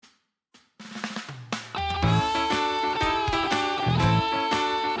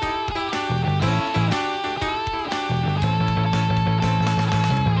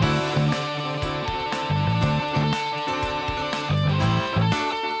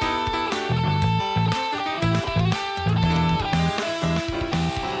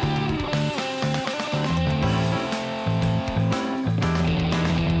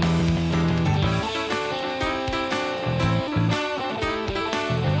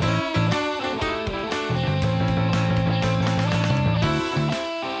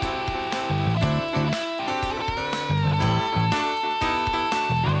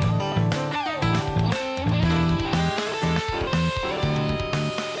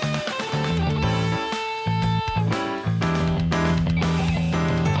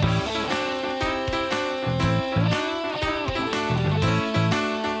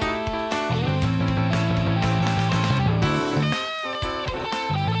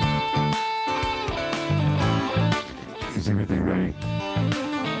everything ready?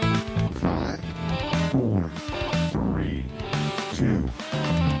 5, 4, 3, 2,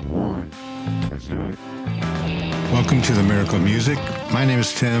 1. Let's do it. Welcome to the Miracle Music. My name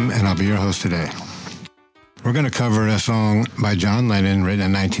is Tim, and I'll be your host today. We're going to cover a song by John Lennon written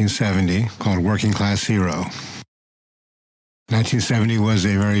in 1970 called Working Class Hero. 1970 was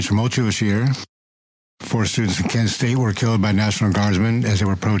a very tumultuous year. 4 students in Kent State were killed by National Guardsmen as they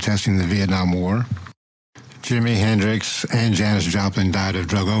were protesting the Vietnam War. Jimi Hendrix and Janis Joplin died of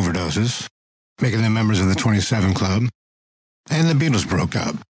drug overdoses, making them members of the 27 Club. And the Beatles broke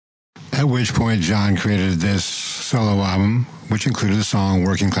up, at which point John created this solo album, which included the song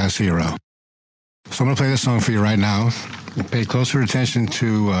Working Class Hero. So I'm going to play this song for you right now. Pay closer attention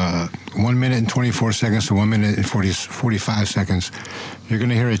to 1 minute and 24 seconds to 1 minute and 45 seconds. You're going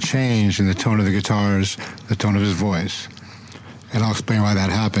to hear a change in the tone of the guitars, the tone of his voice. And I'll explain why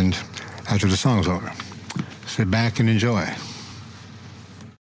that happened after the song's over. Sit back and enjoy.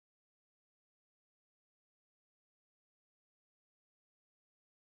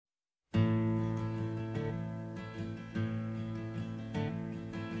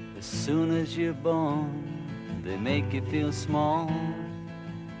 As soon as you're born, they make you feel small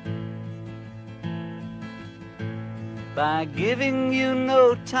by giving you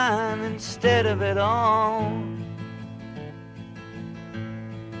no time instead of it all,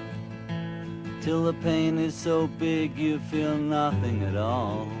 till the pain is so big you feel nothing at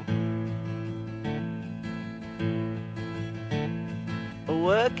all. A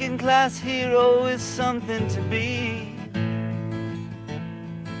working class hero is something to be.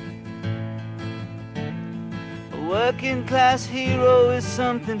 Working class hero is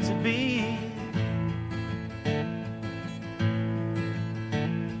something to be.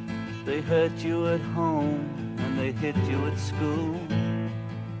 They hurt you at home and they hit you at school.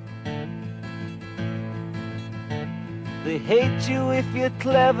 They hate you if you're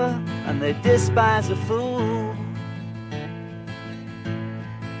clever and they despise a fool,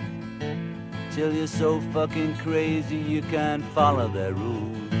 till you're so fucking crazy you can't follow their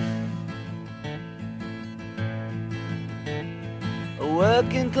rules. A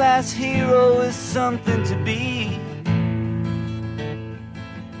working class hero is something to be.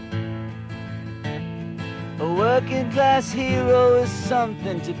 A working class hero is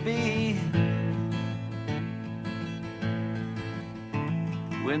something to be.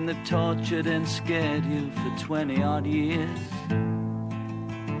 When they tortured and scared you for 20 odd years,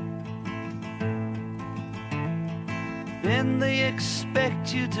 then they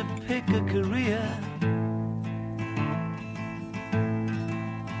expect you to pick a career.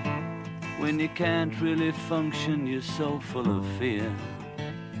 When you can't really function, you're so full of fear.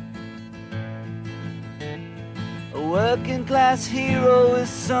 A working class hero is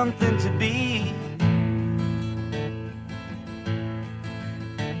something to be.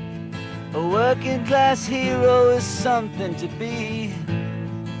 A working class hero is something to be.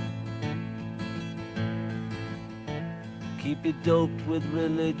 Keep you doped with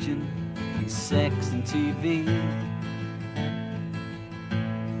religion and sex and TV,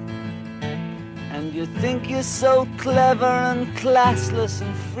 and you think you're so clever and classless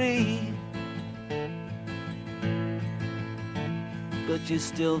and free, but you're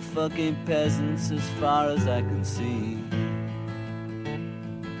still fucking peasants as far as I can see.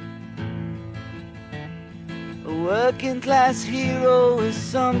 A working class hero is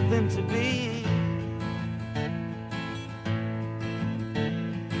something to be.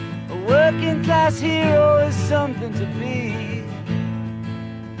 A working class hero is something to be.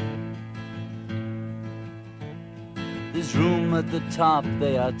 There's room at the top,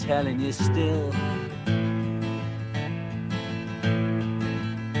 they are telling you still,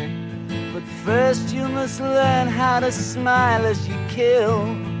 but first you must learn how to smile as you kill.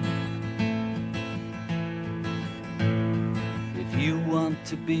 If you want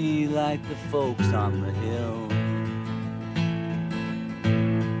to be like the folks on the hill.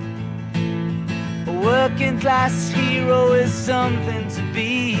 A working class hero is something to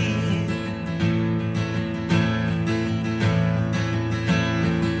be.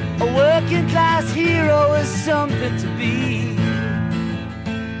 A working class hero is something to be.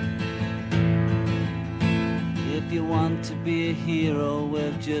 If you want to be a hero,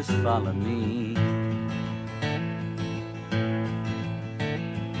 well, just follow me.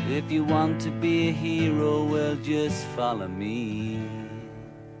 If you want to be a hero, well, just follow me.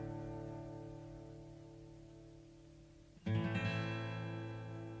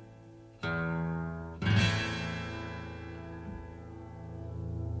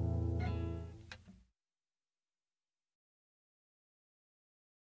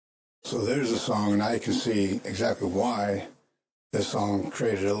 So there's a song, and I can see exactly why this song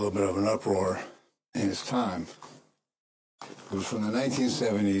created a little bit of an uproar in its time. It was from the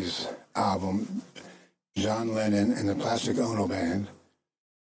 1970s album, John Lennon and the Plastic Ono Band,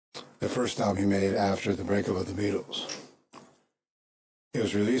 the first album he made after the breakup of the Beatles. It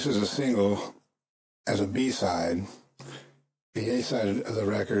was released as a single, as a B-side. The A-side of the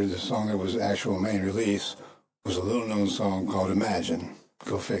record, the song that was the actual main release, was a little-known song called Imagine.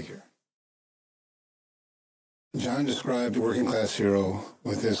 Go figure. John described Working Class Hero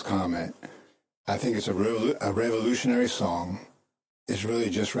with this comment: I think it's a revolutionary song. It's really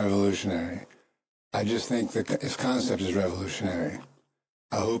just revolutionary. I just think that its concept is revolutionary.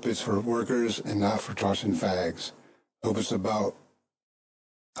 I hope it's for workers and not for tarts and fags. I hope it's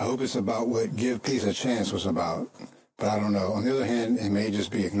about what Give Peace a Chance was about. But I don't know. On the other hand, it may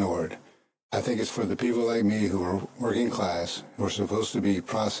just be ignored. I think it's for the people like me who are working class, who are supposed to be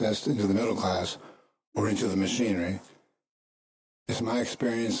processed into the middle class or into the machinery. It's my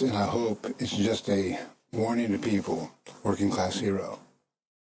experience, and I hope it's just a warning to people. Working Class Hero.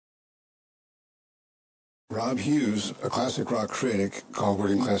 Rob Hughes, a classic rock critic, called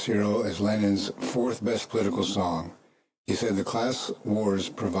Working Class Hero as Lennon's fourth best political song. He said the class wars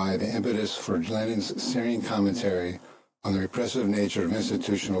provide the impetus for Lennon's searing commentary on the repressive nature of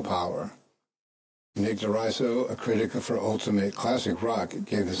institutional power. Nick DeRiso, a critic for Ultimate Classic Rock,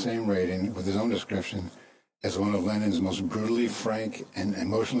 gave the same rating with his own description as one of Lennon's most brutally frank and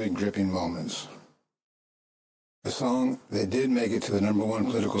emotionally gripping moments. The song that did make it to the number one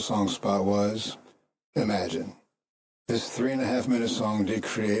political song spot was Imagine. This 3.5-minute song did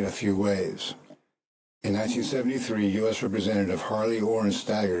create a few waves. In 1973, U.S. Representative Harley Orrin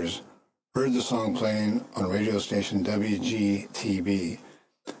Staggers heard the song playing on radio station WGTB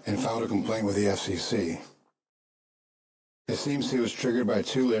and filed a complaint with the FCC. It seems he was triggered by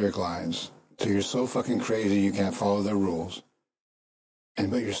two lyric lines: "So you're so fucking crazy you can't follow the rules,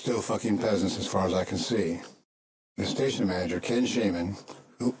 but you're still fucking peasants as far as I can see." The station manager, Ken Shaman,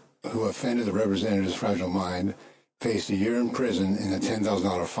 who offended the representative's fragile mind, faced a year in prison and a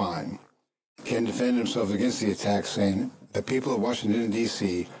 $10,000 fine. Ken defended himself against the attack, saying, "The people of Washington,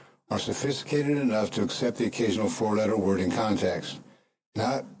 D.C. are sophisticated enough to accept the occasional four-letter word in context,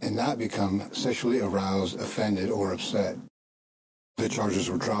 not become sexually aroused, offended, or upset." The charges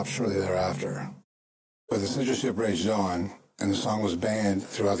were dropped shortly thereafter. But the censorship raged on, and the song was banned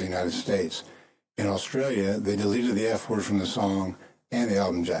throughout the United States. In Australia, they deleted the F word from the song and the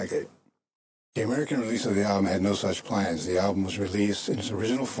album jacket. The American release of the album had no such plans. The album was released in its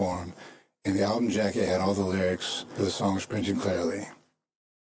original form, and the album jacket had all the lyrics to the songs printed clearly.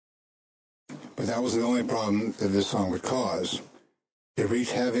 But that was the only problem that this song would cause. It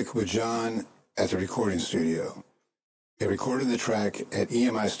wreaked havoc with John at the recording studio. They recorded the track at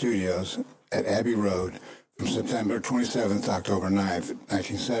EMI Studios at Abbey Road from September 27th to October 9th,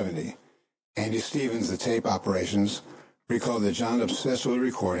 1970. Andy Stevens, the tape operations, recalled that John obsessed with the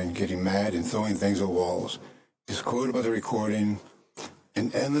recording, getting mad and throwing things at walls. His quote about the recording: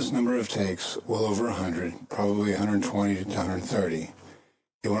 "An endless number of takes, well over 100, probably 120 to 130.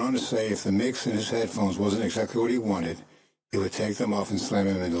 He went on to say if the mix in his headphones wasn't exactly what he wanted, he would take them off and slam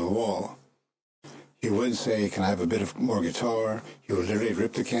them into the wall. He wouldn't say, 'Can I have a bit of more guitar?' He would literally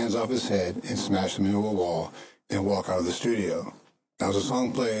rip the cans off his head and smash them into a wall, then walk out of the studio." Now, as the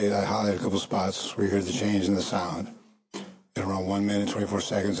song played, I highlighted a couple spots where you heard the change in the sound. At around 1 minute, 24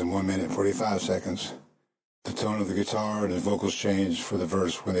 seconds and 1 minute, 45 seconds. The tone of the guitar and the vocals changed for the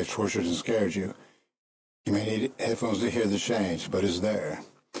verse when they tortured and scared you. You may need headphones to hear the change, but it's there.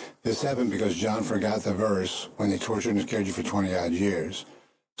 This happened because John forgot the verse when they tortured and scared you for 20-odd years.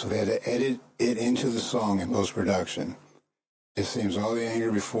 So they had to edit it into the song in post-production. It seems all the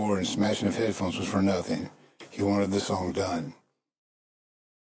anger before and smashing of headphones was for nothing. He wanted the song done.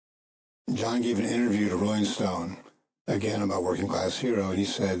 John gave an interview to Rolling Stone, again about Working Class Hero, and he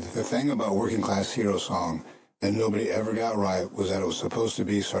said, "The thing about Working Class Hero song that nobody ever got right was that it was supposed to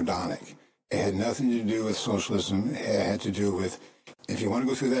be sardonic. It had nothing to do with socialism. It had to do with, if you want to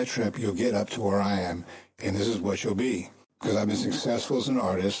go through that trip, you'll get up to where I am, and this is what you'll be. Because I've been successful as an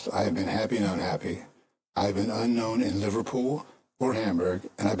artist, I have been happy and unhappy. I've been unknown in Liverpool or Hamburg,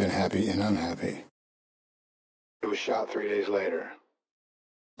 and I've been happy and unhappy." It was shot 3 days later.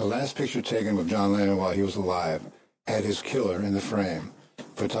 The last picture taken with John Lennon while he was alive had his killer in the frame.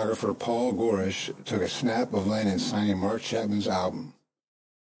 Photographer Paul Gorish took a snap of Lennon signing Mark Chapman's album.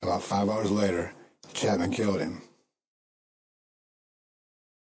 About 5 hours later, Chapman killed him.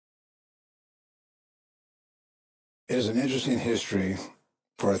 It is an interesting history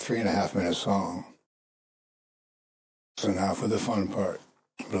for a 3.5-minute song. So now for the fun part.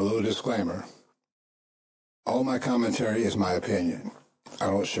 But a little disclaimer. All my commentary is my opinion. I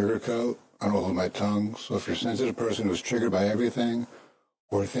don't sugarcoat. I don't hold my tongue. So if you're a sensitive person who's triggered by everything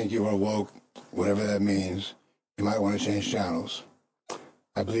or think you are woke, whatever that means, you might want to change channels.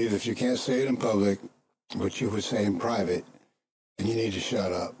 I believe if you can't say it in public, what you would say in private, then you need to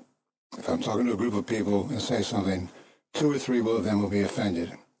shut up. If I'm talking to a group of people and say something, 2 or 3 of them will be offended.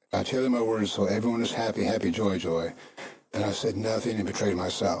 If I tailor my words so everyone is happy, happy, joy, joy, then I've said nothing and betrayed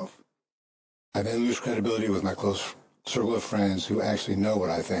myself. I then lose credibility with my close circle of friends who actually know what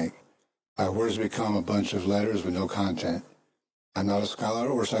I think. My words become a bunch of letters with no content. I'm not a scholar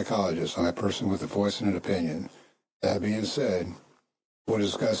or psychologist. I'm a person with a voice and an opinion. That being said, we'll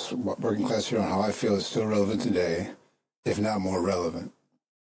discuss working class here on how I feel is still relevant today, if not more relevant.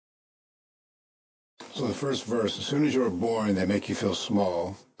 So the first verse, as soon as you are born, they make you feel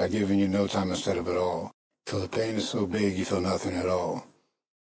small by giving you no time instead of it all. Till the pain is so big, you feel nothing at all.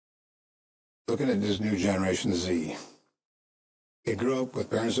 Looking at this new generation Z, they grew up with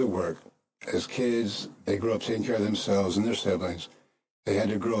parents at work. As kids, they grew up taking care of themselves and their siblings. They had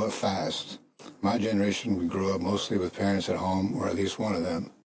to grow up fast. My generation, we grew up mostly with parents at home, or at least one of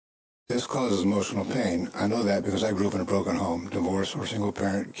them. This causes emotional pain. I know that because I grew up in a broken home. Divorce or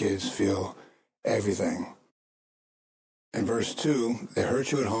single-parent kids feel everything. In verse 2, they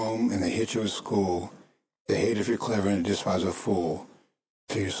hurt you at home and they hit you at school. They hate if you're clever and despise a fool.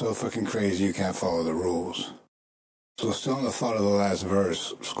 Till you're so fucking crazy you can't follow the rules. So still on the thought of the last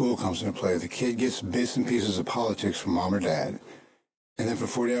verse, school comes into play. The kid gets bits and pieces of politics from mom or dad. And then for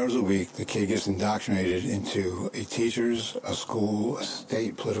 40 hours a week, the kid gets indoctrinated into a teacher's, a school, a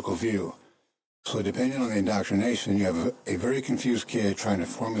state political view. So depending on the indoctrination, you have a very confused kid trying to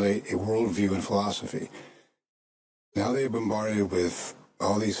formulate a worldview and philosophy. Now they're bombarded with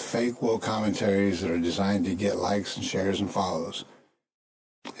all these fake woke commentaries that are designed to get likes and shares and follows.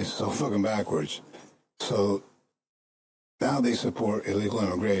 It's so fucking backwards. So now they support illegal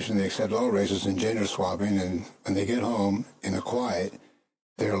immigration. They accept all races and gender swapping. And when they get home in the quiet,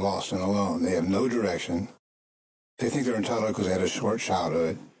 they're lost and alone. They have no direction. They think they're entitled because they had a short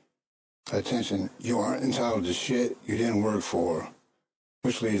childhood. Attention, you aren't entitled to shit you didn't work for.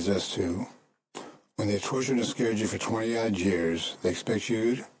 Which leads us to, when they've tortured and scared you for 20-odd years, they expect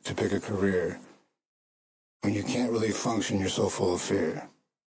you to pick a career. When you can't really function, you're so full of fear.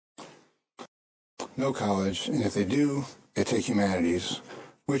 No college, and if they do, they take humanities,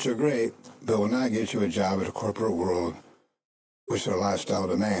 which are great, but will not get you a job at a corporate world, which their lifestyle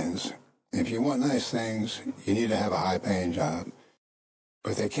demands. If you want nice things, you need to have a high-paying job.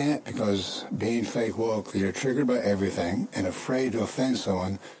 But they can't because being fake woke, they're triggered by everything and afraid to offend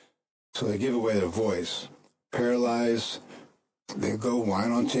someone, so they give away their voice. Paralyzed, they go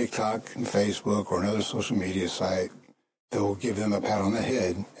whine on TikTok and Facebook or another social media site. They'll give them a pat on the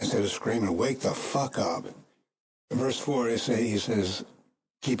head instead of screaming, "Wake the fuck up." In verse 4, he says,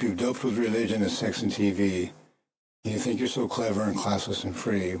 keep you doped with religion and sex and TV. You think you're so clever and classless and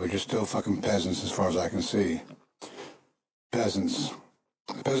free, but you're still fucking peasants as far as I can see. Peasants.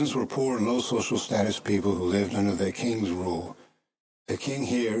 The peasants were poor and low social status people who lived under the king's rule. The king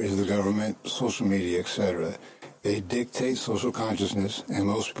here is the government, social media, etc. They dictate social consciousness, and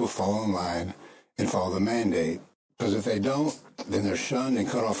most people fall in line and follow the mandate. Because if they don't, then they're shunned and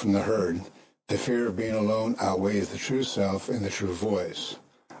cut off from the herd. The fear of being alone outweighs the true self and the true voice.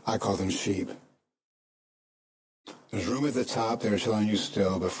 I call them sheep. There's room at the top, they're telling you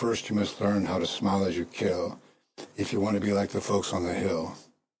still, but first you must learn how to smile as you kill, if you want to be like the folks on the hill.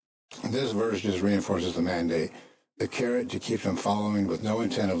 And this verse just reinforces the mandate, the carrot to keep them following with no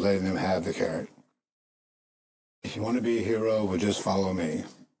intent of letting them have the carrot. If you want to be a hero, well, just follow me.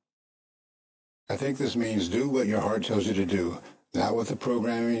 I think this means do what your heart tells you to do, not what the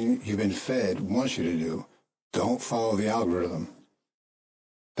programming you've been fed wants you to do. Don't follow the algorithm.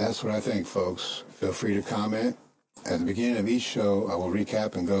 That's what I think, folks. Feel free to comment. At the beginning of each show, I will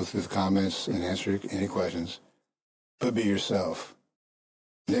recap and go through the comments and answer any questions. But be yourself.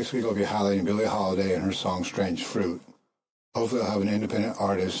 Next week, I'll be highlighting Billie Holiday and her song Strange Fruit. Hopefully, I'll have an independent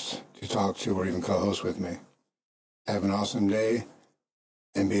artist to talk to or even co-host with me. Have an awesome day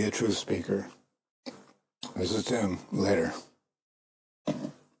and be a truth speaker. This is Tim. Later.